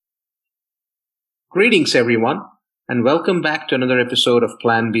Greetings, everyone, and welcome back to another episode of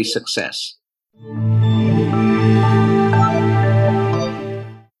Plan B Success.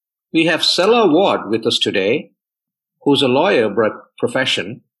 We have Sela Ward with us today, who's a lawyer by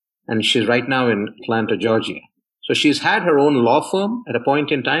profession, and she's right now in Atlanta, Georgia. So she's had her own law firm at a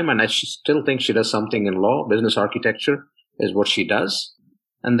point in time, and I still think she does something in law. Business architecture is what she does.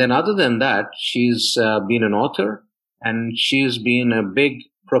 And then other than that, she's been an author, and she's been a big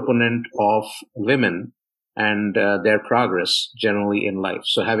proponent of women and their progress generally in life.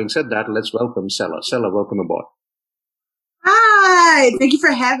 So having said that, let's welcome Sela. Sela, welcome aboard. Hi, thank you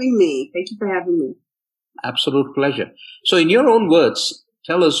for having me. Absolute pleasure. So in your own words,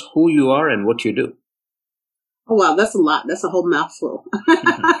 tell us who you are and what you do. Oh, wow, that's a lot. That's a whole mouthful.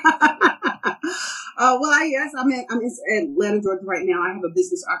 I'm in Atlanta, Georgia right now. I have a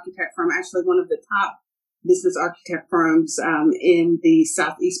business architect firm, actually one of the top business architect firms in the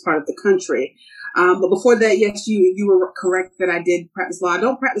southeast part of the country. But before that, yes, you were correct that I did practice law. I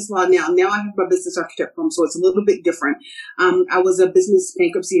don't practice law now. Now I have my business architect firm, so it's a little bit different. I was a business,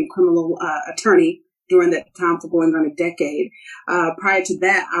 bankruptcy, and criminal attorney during that time for going on a decade. Prior to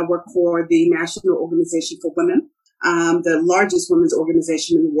that, I worked for the National Organization for Women, the largest women's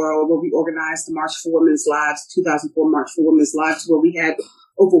organization in the world, where we organized the March for Women's Lives, 2004 March for Women's Lives, where we had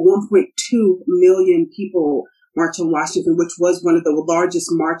over 1.2 million people march on Washington, which was one of the largest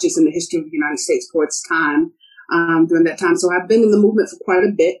marches in the history of the United States for its time during that time. So I've been in the movement for quite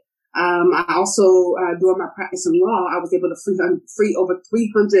a bit. I also, during my practice in law, I was able to free over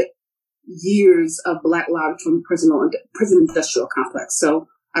 300 years of Black lives from the prison industrial complex. So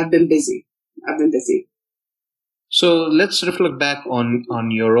I've been busy. So let's reflect back on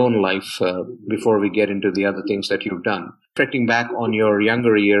your own life before we get into the other things that you've done. Reflecting back on your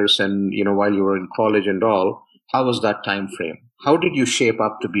younger years and, while you were in college and all, how was that time frame? How did you shape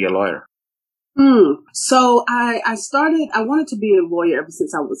up to be a lawyer? So I wanted to be a lawyer ever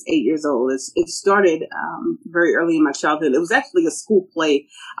since I was 8 years old. It started very early in my childhood. It was actually a school play.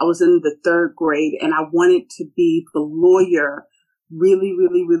 I was in the third grade and I wanted to be the lawyer really,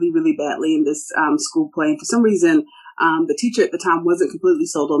 really, really, really badly in this school play. And for some reason, the teacher at the time wasn't completely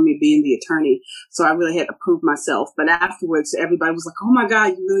sold on me being the attorney. So I really had to prove myself. But afterwards, everybody was like, oh my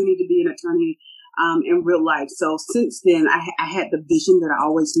God, you really need to be an attorney in real life. So since then, I had the vision that I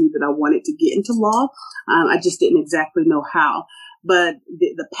always knew that I wanted to get into law. I just didn't exactly know how. But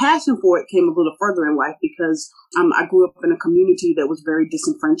the passion for it came a little further in life because I grew up in a community that was very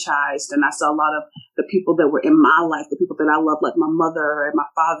disenfranchised, and I saw a lot of the people that were in my life, the people that I loved, like my mother and my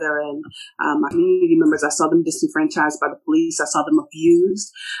father and my community members. I saw them disenfranchised by the police. I saw them abused.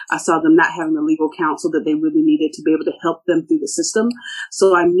 I saw them not having the legal counsel that they really needed to be able to help them through the system.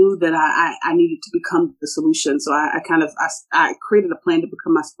 So I knew that I needed to become the solution. So I created a plan to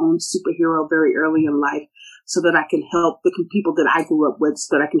become my own superhero very early in life, so that I can help the people that I grew up with,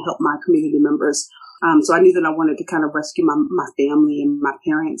 so that I can help my community members. So I knew that I wanted to kind of rescue my family and my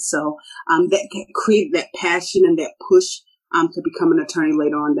parents. So that created that passion and that push to become an attorney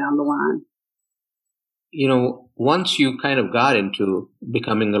later on down the line. Once you kind of got into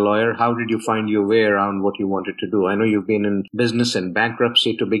becoming a lawyer, how did you find your way around what you wanted to do? I know you've been in business and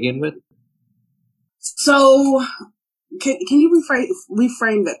bankruptcy to begin with. So Can you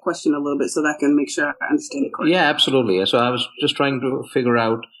reframe that question a little bit so that I can make sure I understand it correctly? Yeah, absolutely. So I was just trying to figure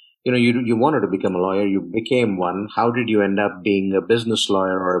out, you wanted to become a lawyer, you became one. How did you end up being a business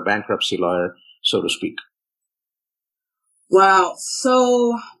lawyer or a bankruptcy lawyer, so to speak? Wow.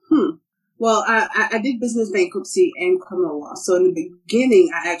 So, Well, I did business, bankruptcy, and criminal law. So in the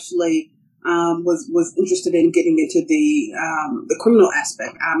beginning, I actually was interested in getting into the criminal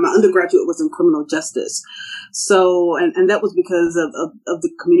aspect. My undergraduate was in criminal justice. So, and that was because of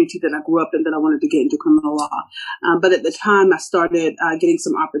the community that I grew up in, that I wanted to get into criminal law. But at the time I started getting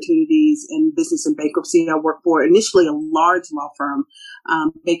some opportunities in business and bankruptcy. I worked for initially a large law firm,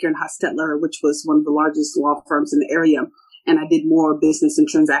 Baker and Hostetler, which was one of the largest law firms in the area. And I did more business and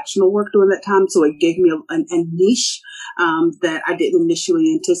transactional work during that time. So it gave me a niche that I didn't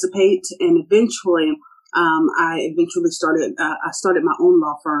initially anticipate. And eventually, I started my own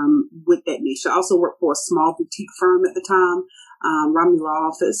law firm with that niche. I also worked for a small boutique firm at the time, Romney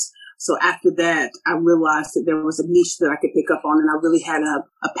Law Office. So after that, I realized that there was a niche that I could pick up on, and I really had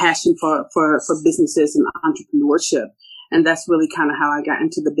a passion for businesses and entrepreneurship. And that's really kind of how I got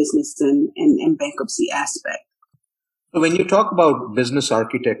into the business and bankruptcy aspect. So when you talk about business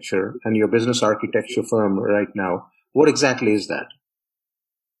architecture and your business architecture firm right now, what exactly is that?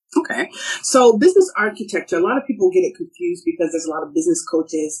 Okay. So business architecture, a lot of people get it confused because there's a lot of business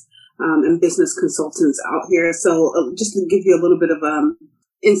coaches and business consultants out here. So just to give you a little bit of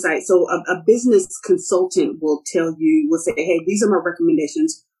insight. So a business consultant will say, hey, these are my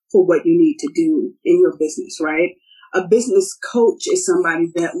recommendations for what you need to do in your business, right? A business coach is somebody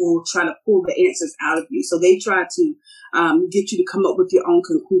that will try to pull the answers out of you. So they try to get you to come up with your own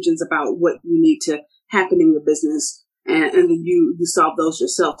conclusions about what you need to happen in your business. And then you solve those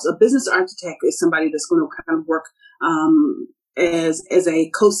yourself. So a business architect is somebody that's going to kind of work as a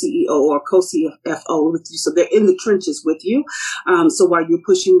co-CEO or co-CFO with you. So they're in the trenches with you. So while you're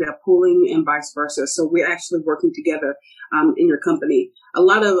pushing, they're pulling, and vice versa. So we're actually working together in your company. A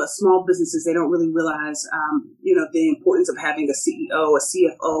lot of small businesses, they don't really realize, the importance of having a CEO, a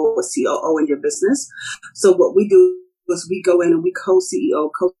CFO, a COO in your business. So what we do is we go in and we co-CEO,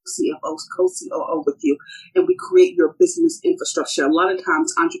 co-CFO, co-COO with you, and we create your business infrastructure. A lot of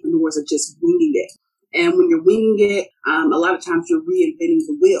times entrepreneurs are just winging it. And when you're winging it, a lot of times you're reinventing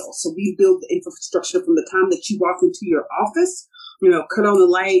the wheel. So we build the infrastructure from the time that you walk into your office, cut on the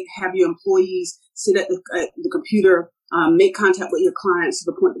light, have your employees sit at the computer, make contact with your clients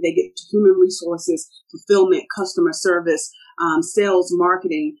to the point that they get to human resources, fulfillment, customer service, sales,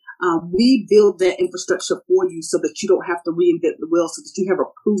 marketing. We build that infrastructure for you so that you don't have to reinvent the wheel, so that you have a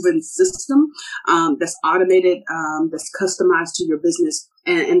proven system that's automated, that's customized to your business,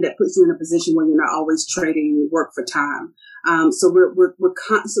 and that puts you in a position where you're not always trading work for time. So we're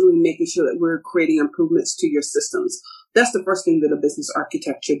constantly making sure that we're creating improvements to your systems. That's the first thing that a business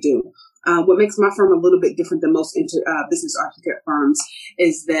architecture do. What makes my firm a little bit different than most business architect firms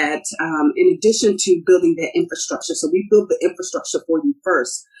is that in addition to building that infrastructure, so we build the infrastructure for you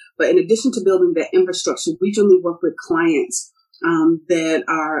first, but in addition to building that infrastructure, we generally work with clients that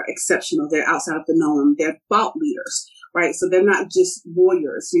are exceptional. They're outside of the norm. They're thought leaders, right? So they're not just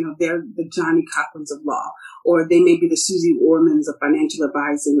lawyers. They're the Johnny Cochrans of law, or they may be the Susie Ormans of financial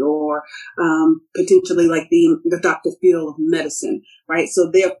advising, or potentially like the Dr. Phil of medicine, right?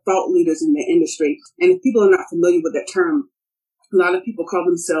 So they're thought leaders in the industry. And if people are not familiar with that term, a lot of people call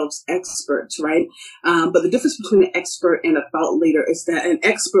themselves experts, right? But the difference between an expert and a thought leader is that an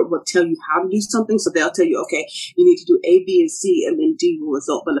expert will tell you how to do something. So they'll tell you, okay, you need to do A, B, and C, and then D will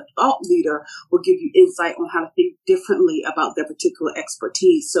result. But a thought leader will give you insight on how to think differently about their particular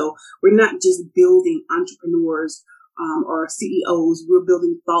expertise. So we're not just building entrepreneurs or CEOs, we're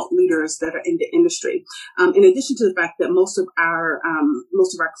building thought leaders that are in the industry. In addition to the fact that most of our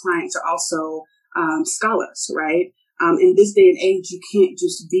clients are also scholars, right? In this day and age, you can't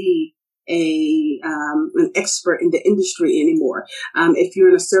just be an expert in the industry anymore. If you're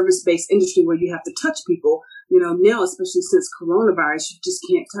in a service-based industry where you have to touch people, now, especially since coronavirus, you just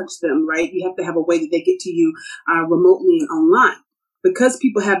can't touch them, right? You have to have a way that they get to you remotely and online. Because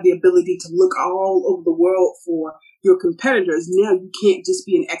people have the ability to look all over the world for your competitors, now you can't just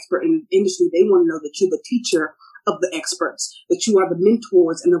be an expert in the industry. They want to know that you're the teacher of the experts, that you are the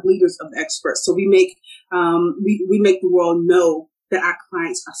mentors and the leaders of the experts. So we make the world know that our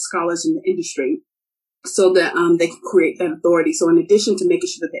clients are scholars in the industry, so that they can create that authority. So in addition to making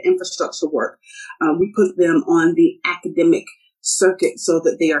sure that the infrastructure work, we put them on the academic circuit so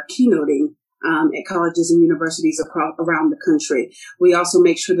that they are keynoting at colleges and universities around the country. We also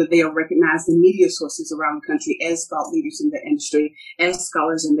make sure that they are recognized in media sources around the country as thought leaders in the industry, as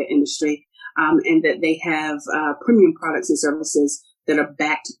scholars in the industry, and that they have premium products and services that are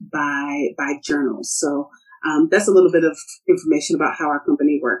backed by journals. So that's a little bit of information about how our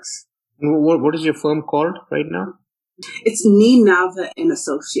company works. What is your firm called right now? It's Ninava and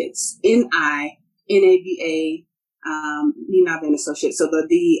Associates. Ninava, Ninava and Associates. So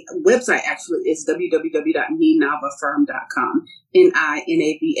the website actually is www.ninavafirm.com.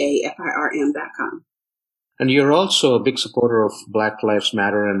 Ninavafirm.com. And you're also a big supporter of Black Lives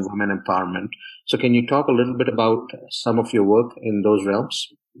Matter and women empowerment. So can you talk a little bit about some of your work in those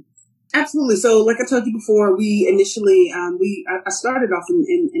realms? Absolutely. So like I told you before, we initially, I started off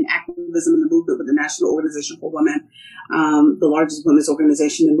in activism in the movement with the National Organization for Women, the largest women's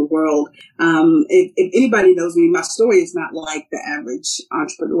organization in the world. If anybody knows me, my story is not like the average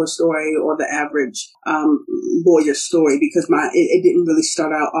entrepreneur story or the average lawyer story, because it didn't really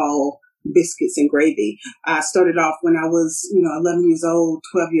start out all biscuits and gravy. I started off when I was, 11 years old,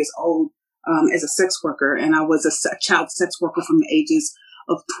 12 years old, as a sex worker, and I was a child sex worker from the ages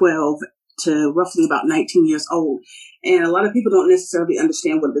of 12 to roughly about 19 years old. And a lot of people don't necessarily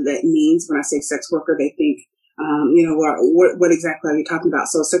understand what that means. When I say sex worker, they think, what exactly are you talking about?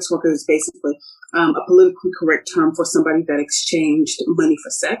 So a sex worker is basically a politically correct term for somebody that exchanged money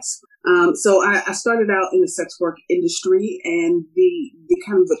for sex. So I started out in the sex work industry, and the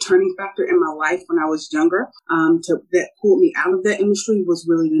kind of the turning factor in my life when I was younger, that pulled me out of that industry was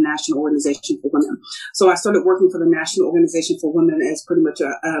really the National Organization for Women. So I started working for the National Organization for Women as pretty much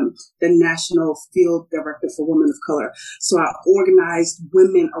the national field director for women of color. So I organized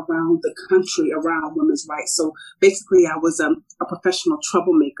women around the country around women's rights. So basically, I was a professional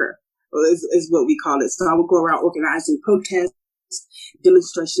troublemaker, is what we call it. So I would go around organizing protests,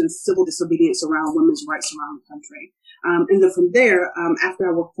 demonstrations, civil disobedience around women's rights around the country. And then from there, after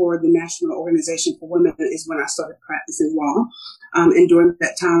I worked for the National Organization for Women is when I started practicing law. And during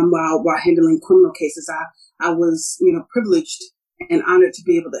that time, while handling criminal cases, I was, privileged and honored to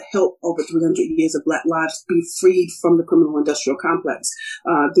be able to help over 300 years of Black lives be freed from the criminal industrial complex,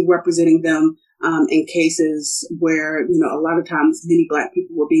 through representing them in cases where, a lot of times many Black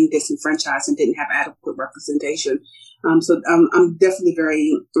people were being disenfranchised and didn't have adequate representation. So I'm definitely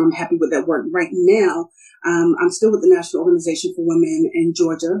very happy with that work. Right now, I'm still with the National Organization for Women in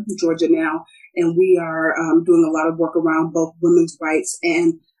Georgia now, and we are doing a lot of work around both women's rights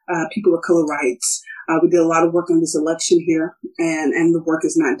and people of color rights. We did a lot of work on this election here, and the work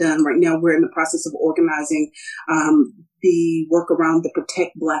is not done. Right now, we're in the process of organizing the work around the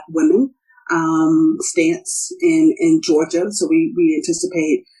Protect Black Women stance in Georgia. So we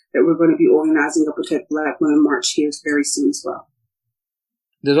anticipate that we're going to be organizing a Protect Black Women March here very soon as well.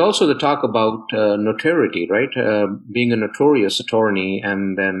 There's also the talk about notoriety, right? Being a notorious attorney,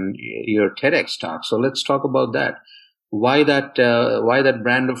 and then your TEDx talk. So let's talk about that. Why that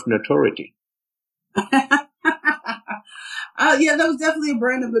brand of notoriety? Yeah, that was definitely a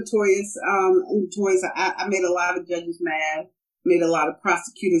brand of notorious. I made a lot of judges mad, made a lot of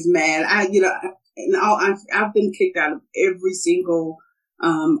prosecutors mad. I've been kicked out of every single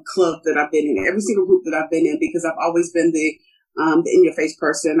club that I've been in, every single group that I've been in, because I've always been the in-your-face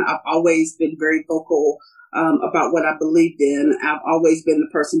person. I've always been very vocal about what I believed in. I've always been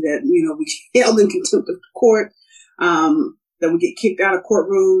the person that, we held in contempt of court, that would get kicked out of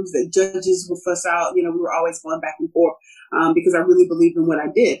courtrooms, that judges would fuss out. We were always going back and forth because I really believed in what I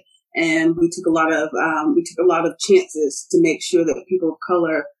did. And we took a lot of chances to make sure that people of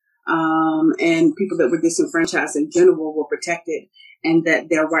color and people that were disenfranchised in general were protected, and that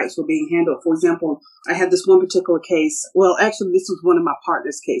their rights were being handled. For example, I had this one particular case. Well, actually, this was one of my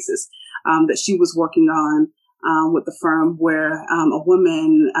partner's cases that she was working on with the firm, where a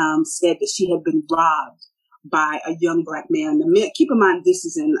woman said that she had been robbed by a young Black man. Keep in mind, this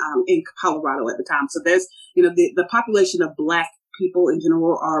is in Colorado at the time. So there's, the population of Black people in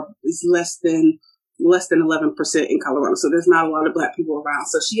general is less than 11% in Colorado. So there's not a lot of Black people around.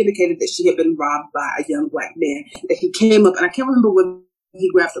 So she indicated that she had been robbed by a young Black man, that he came up, and I can't remember whether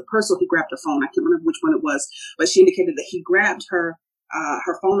he grabbed her purse or he grabbed her phone. I can't remember which one it was, but she indicated that he grabbed her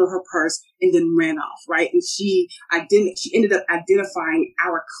phone or her purse and then ran off. Right. And she ended up identifying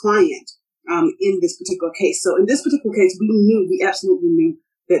our client in this particular case. So in this particular case, we absolutely knew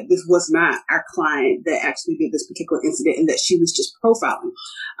that this was not our client that actually did this particular incident, and that she was just profiling.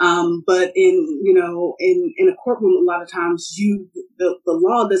 But in a courtroom, a lot of times the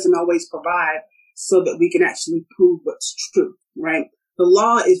law doesn't always provide so that we can actually prove what's true, right? The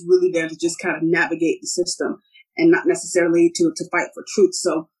law is really there to just kind of navigate the system and not necessarily to fight for truth.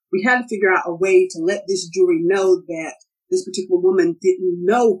 So we had to figure out a way to let this jury know that this particular woman didn't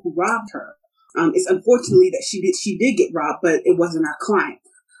know who robbed her. It's unfortunately that she did get robbed, but it wasn't our client.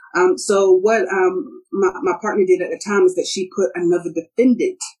 So what my partner did at the time is that she put another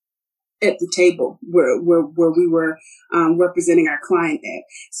defendant at the table where we were representing our client at.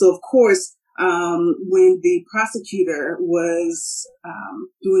 So of course, when the prosecutor was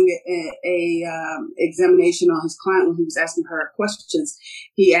doing a examination on his client, when he was asking her questions,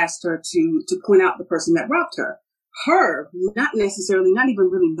 he asked her to point out the person that robbed her. Her, not even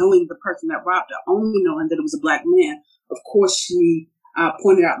really knowing the person that robbed her, only knowing that it was a Black man. Of course, she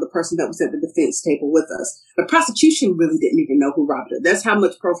pointed out the person that was at the defense table with us. The prosecution really didn't even know who robbed her. That's how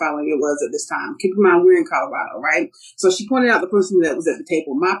much profiling it was at this time. Keep in mind, we're in Colorado, right? So she pointed out the person that was at the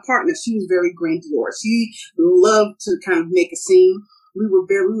table. My partner, she was very grandiose. She loved to kind of make a scene. We were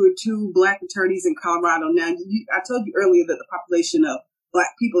two Black attorneys in Colorado. Now, I told you earlier that the population of Black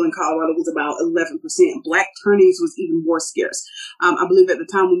people in Colorado was about 11%. Black attorneys was even more scarce. I believe at the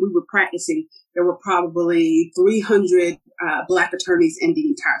time when we were practicing, there were probably 300 Black attorneys in the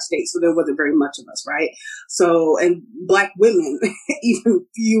entire state. So there wasn't very much of us, right? So, and Black women, even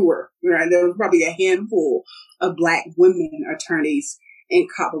fewer, right? There was probably a handful of Black women attorneys in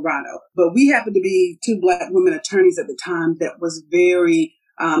Colorado. But we happened to be two Black women attorneys at the time that was very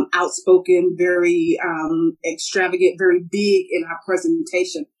outspoken, very extravagant, very big in our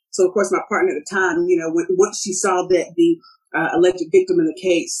presentation. So, of course, my partner at the time, once she saw that the alleged victim in the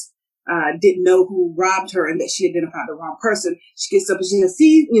case didn't know who robbed her and that she identified the wrong person, she gets up and she says,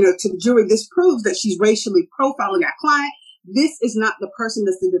 see, to the jury, this proves that she's racially profiling our client. This is not the person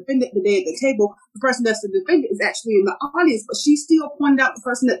that's the defendant today at the table. The person that's the defendant is actually in the audience, but she still pointed out the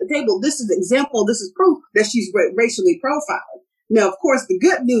person at the table. This is example. This is proof that she's racially profiled. Now, of course, the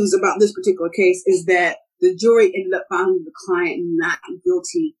good news about this particular case is that the jury ended up finding the client not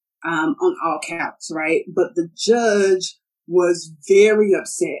guilty on all counts, right? But the judge was very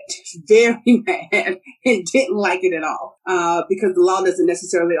upset, very mad, and didn't like it at all, because the law doesn't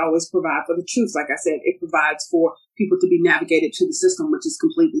necessarily always provide for the truth. Like I said, it provides for people to be navigated to the system, which is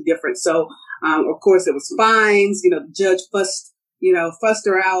completely different. So, of course, it was fines. The judge fussed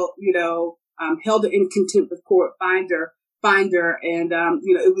her out, held her in contempt of court, fined her, and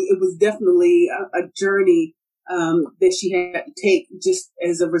it was definitely a journey that she had to take just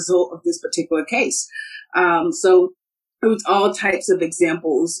as a result of this particular case. So it was all types of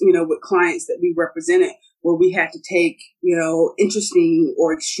examples, with clients that we represented where we had to take, interesting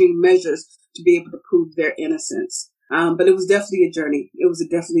or extreme measures to be able to prove their innocence. But it was definitely a journey. It was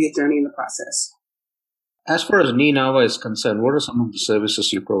definitely a journey in the process. As far as Ninawa is concerned, what are some of the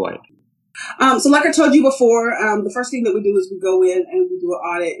services you provide? So like I told you before, the first thing that we do is we go in and we do an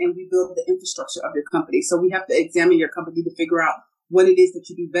audit and we build the infrastructure of your company. So we have to examine your company to figure out what it is that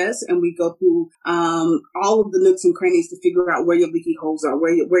you do best. And we go through all of the nooks and crannies to figure out where your leaky holes are,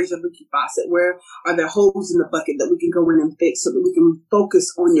 where's your leaky faucet, where are there holes in the bucket that we can go in and fix so that we can focus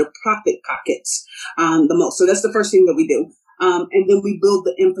on your profit pockets the most. So that's the first thing that we do. And then we build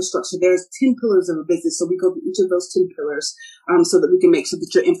the infrastructure. There's 10 pillars of a business. So we go through each of those 10 pillars so that we can make sure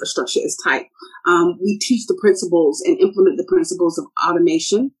that your infrastructure is tight. We teach the principles and implement the principles of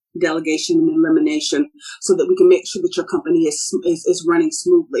automation, delegation, and elimination so that we can make sure that your company is running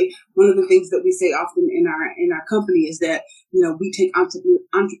smoothly. One of the things that we say often in our company is that, we take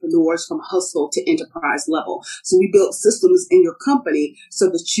entrepreneurs from hustle to enterprise level. So we build systems in your company so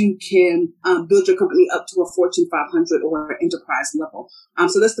that you can build your company up to a Fortune 500 or enterprise level.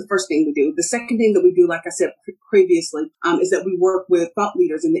 So that's the first thing we do. The second thing that we do, like I said previously, is that we work with thought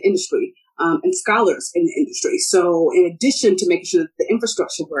leaders in the industry and scholars in the industry. So in addition to making sure that the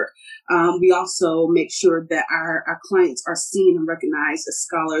infrastructure works, we also make sure that our clients are seen and recognized as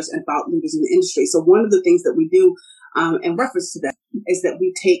scholars and thought leaders in the industry. So one of the things that we do in reference to that is that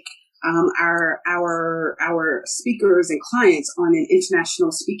we take our speakers and clients on an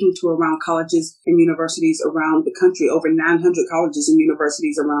international speaking tour around colleges and universities around the country, over 900 colleges and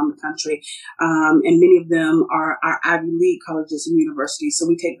universities around the country. And many of them are our Ivy League colleges and universities. So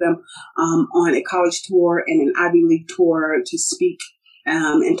we take them on a college tour and an Ivy League tour to speak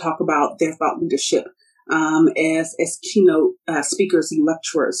and talk about their thought leadership as keynote speakers and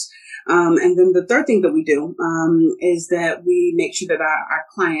lecturers. And then the third thing that we do is that we make sure that our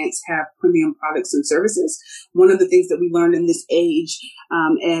clients have premium products and services. One of the things that we learned in this age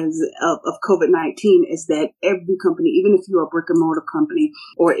of COVID-19 is that every company, even if you're a brick and mortar company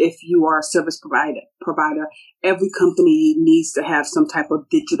or if you are a service provider, every company needs to have some type of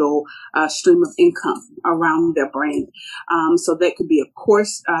digital stream of income around their brand. So that could be a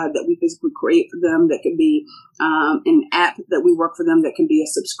course that we physically create for them. That could be an app that we work for them. That can be a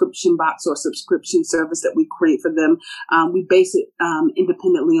subscription box or a subscription service that we create for them. We base it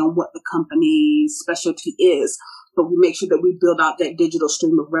independently on what the company's specialty is, but we make sure that we build out that digital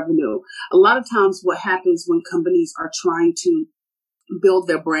stream of revenue. A lot of times what happens when companies are trying to build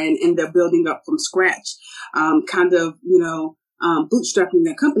their brand and they're building up from scratch, bootstrapping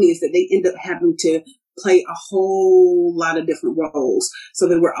their company, is that they end up having to play a whole lot of different roles. So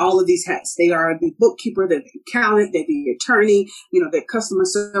they wear all of these hats. They are the bookkeeper, they're the accountant, they're the attorney, their customer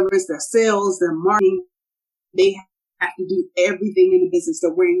service, their sales, their marketing. They have to do everything in the business.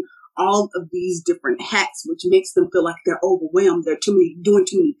 They're wearing all of these different hats, which makes them feel like they're overwhelmed. They're doing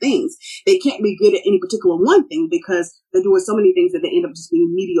too many things. They can't be good at any particular one thing because they're doing so many things that they end up just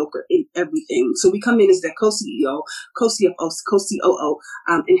being mediocre in everything. So we come in as their co-CEO, co-CFO, co-COO,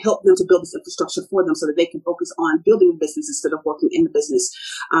 and help them to build this infrastructure for them so that they can focus on building a business instead of working in the business.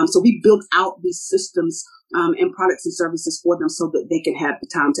 So we build out these systems and products and services for them so that they can have the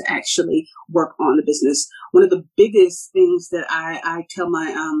time to actually work on the business. One of the biggest things that I tell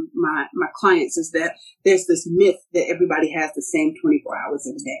my clients is that there's this myth that everybody has the same 24 hours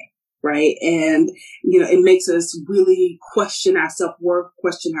in a day, right? And, it makes us really question our self-worth,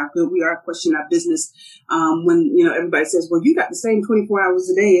 question how good we are, question our business. When, everybody says, well, you got the same 24 hours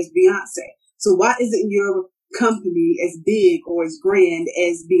a day as Beyonce. So why isn't your company as big or as grand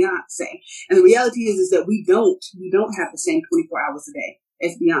as Beyonce? And the reality is that we don't have the same 24 hours a day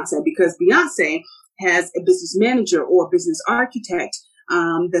as Beyonce, because Beyonce has a business manager or a business architect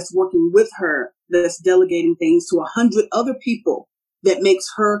that's working with her, that's delegating things to 100 other people that makes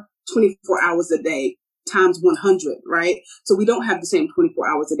her 24 hours a day times 100, right? So we don't have the same 24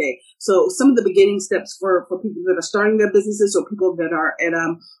 hours a day. So some of the beginning steps for people that are starting their businesses or people that are at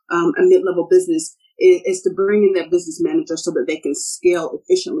a mid-level business is to bring in that business manager so that they can scale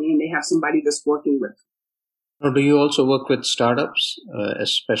efficiently and they have somebody that's working with them. Or do you also work with startups,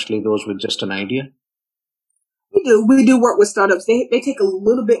 especially those with just an idea? We do work with startups. They take a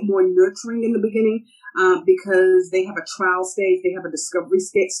little bit more nurturing in the beginning because they have a trial stage, they have a discovery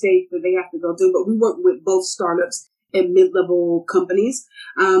stage that they have to go through. But we work with both startups and mid-level companies.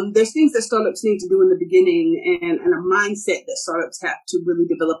 There's things that startups need to do in the beginning and a mindset that startups have to really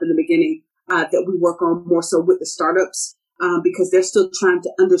develop in the beginning that we work on more so with the startups because they're still trying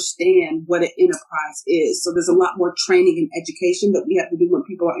to understand what an enterprise is. So there's a lot more training and education that we have to do when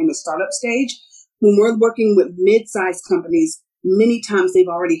people are in the startup stage. When we're working with mid-sized companies, many times they've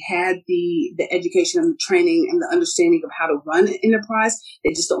already had the education and the training and the understanding of how to run an enterprise.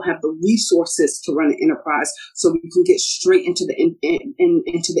 They just don't have the resources to run an enterprise. So we can get straight into the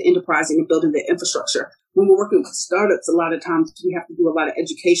into the enterprising and building the infrastructure. When we're working with startups, a lot of times we have to do a lot of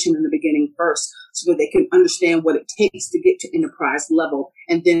education in the beginning first so that they can understand what it takes to get to enterprise level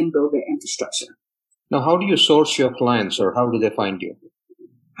and then build their infrastructure. Now, how do you source your clients or how do they find you?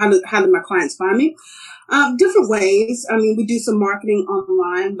 How do my clients find me? Different ways. I mean, we do some marketing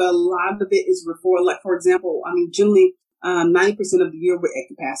online, but a lot of it is referral. Like, for example, generally 90% of the year we're at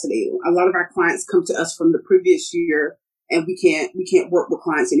capacity. A lot of our clients come to us from the previous year, and we can't work with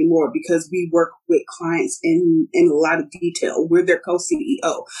clients anymore because we work with clients in a lot of detail. We're their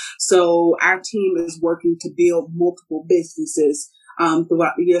co-CEO. So our team is working to build multiple businesses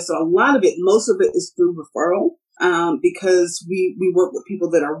throughout the year. So a lot of it, most of it is through referral. Because we work with people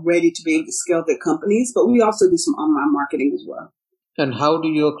that are ready to be able to scale their companies, but we also do some online marketing as well. And how do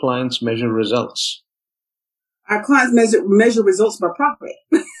your clients measure results? Our clients measure results by profit.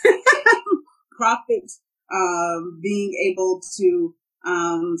 Profit, being able to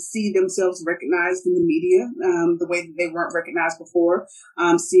see themselves recognized in the media the way that they weren't recognized before,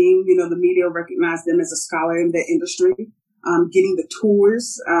 seeing the media recognize them as a scholar in their industry. Getting the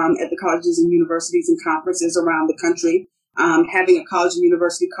tours at the colleges and universities and conferences around the country, having a college and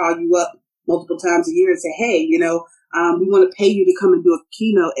university call you up multiple times a year and say, hey, we want to pay you to come and do a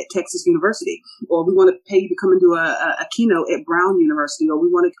keynote at Texas University, or we want to pay you to come and do a keynote at Brown University, or we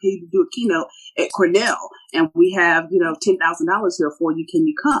want to pay you to do a keynote at Cornell, and we have, $10,000 here for you. Can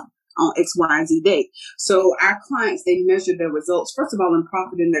you come on X, Y, and Z date? So our clients, they measure their results, first of all, in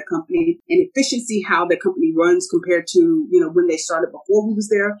profit in their company and efficiency, how their company runs compared to, when they started before we was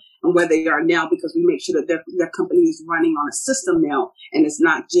there and where they are now, because we make sure that their company is running on a system now and it's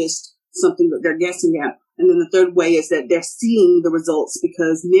not just something that they're guessing at. And then the third way is that they're seeing the results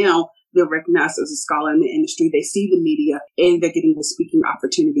because now they're recognized as a scholar in the industry. They see the media and they're getting the speaking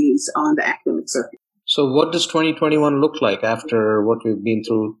opportunities on the academic circuit. So what does 2021 look like after what we've been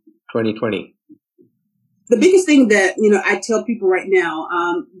through 2020? The biggest thing that, I tell people right now,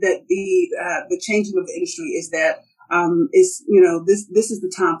 that the changing of the industry is that, this is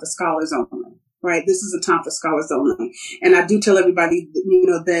the time for scholars only, right? This is a time for scholars only. And I do tell everybody,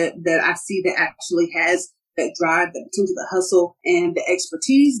 that I see that actually has that drive, that potential, the hustle and the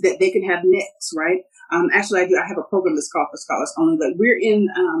expertise that they can have next, right? Actually, I have a program that's called For Scholars Only. Like we're in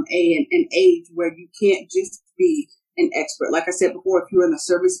an age where you can't just be an expert. Like I said before, if you're in a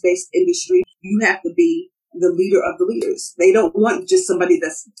service-based industry, you have to be the leader of the leaders. They don't want just somebody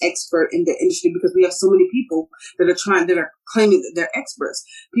that's expert in their industry because we have so many people that are claiming that they're experts.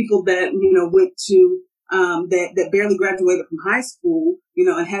 People that, went to, that barely graduated from high school,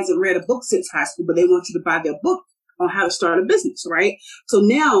 and hasn't read a book since high school, but they want you to buy their book on how to start a business, right? So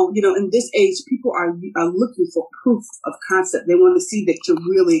now, in this age, people are looking for proof of concept. They want to see that you're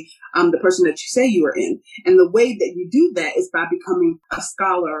really the person that you say you are in. And the way that you do that is by becoming a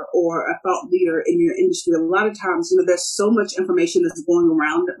scholar or a thought leader in your industry. A lot of times, there's so much information that's going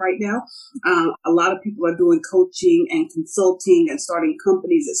around right now. A lot of people are doing coaching and consulting and starting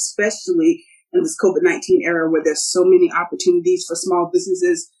companies, especially in this COVID-19 era where there's so many opportunities for small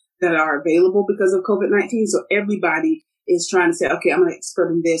businesses that are available because of COVID-19. So everybody is trying to say, okay, I'm an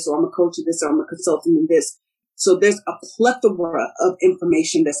expert in this, or I'm a coach in this, or I'm a consultant in this. So there's a plethora of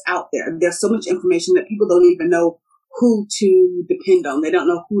information that's out there. There's so much information that people don't even know who to depend on. They don't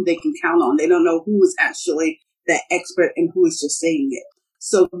know who they can count on. They don't know who is actually that expert and who is just saying it.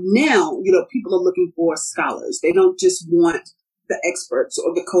 So now, people are looking for scholars. They don't just want the experts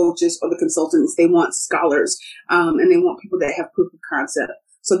or the coaches or the consultants. They want scholars, and they want people that have proof of concept.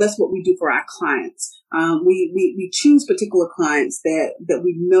 So that's what we do for our clients. We choose particular clients that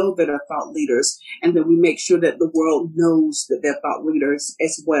we know that are thought leaders, and that we make sure that the world knows that they're thought leaders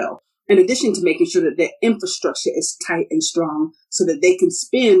as well. In addition to making sure that their infrastructure is tight and strong so that they can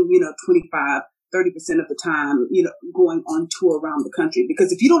spend, 25, 30% of the time, going on tour around the country.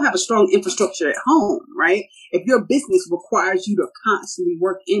 Because if you don't have a strong infrastructure at home, right? If your business requires you to constantly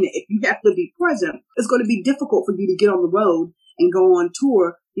work in it, if you have to be present, it's going to be difficult for you to get on the road and go on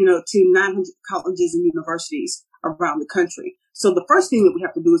tour, to 900 colleges and universities around the country. So the first thing that we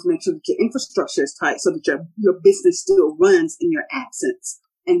have to do is make sure that your infrastructure is tight so that your business still runs in your absence.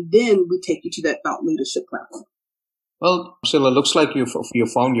 And then we take you to that thought leadership platform. Well, Priscilla, looks like you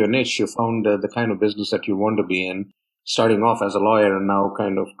found your niche. You found the kind of business that you want to be in, starting off as a lawyer and now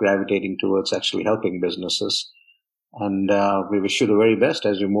kind of gravitating towards actually helping businesses. And we wish you the very best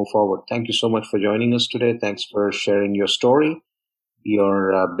as you move forward. Thank you so much for joining us today. Thanks for sharing your story,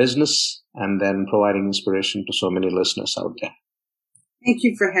 your business, and then providing inspiration to so many listeners out there. Thank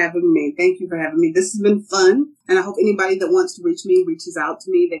you for having me. This has been fun. And I hope anybody that wants to reach me reaches out to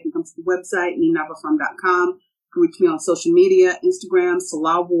me. They can come to the website, ninavafirm.com. You can reach me on social media, Instagram,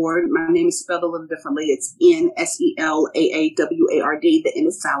 Salah Ward. My name is spelled a little differently. It's Nsellaaward. The N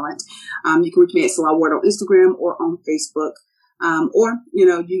is silent. You can reach me at Salah Ward on Instagram or on Facebook. Or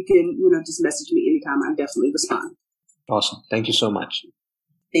you can, just message me anytime. I definitely respond. Awesome. Thank you so much.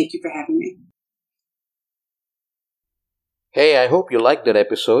 Thank you for having me. Hey, I hope you liked that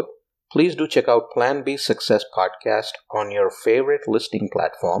episode. Please do check out Plan B Success Podcast on your favorite listening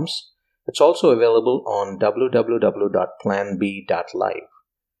platforms. It's also available on www.planb.live.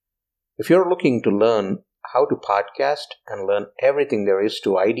 If you're looking to learn how to podcast and learn everything there is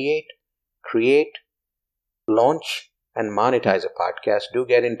to ideate, create, launch, and monetize a podcast, do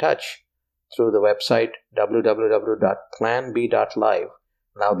get in touch through the website www.planb.live,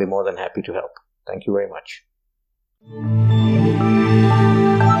 and I'll be more than happy to help. Thank you very much.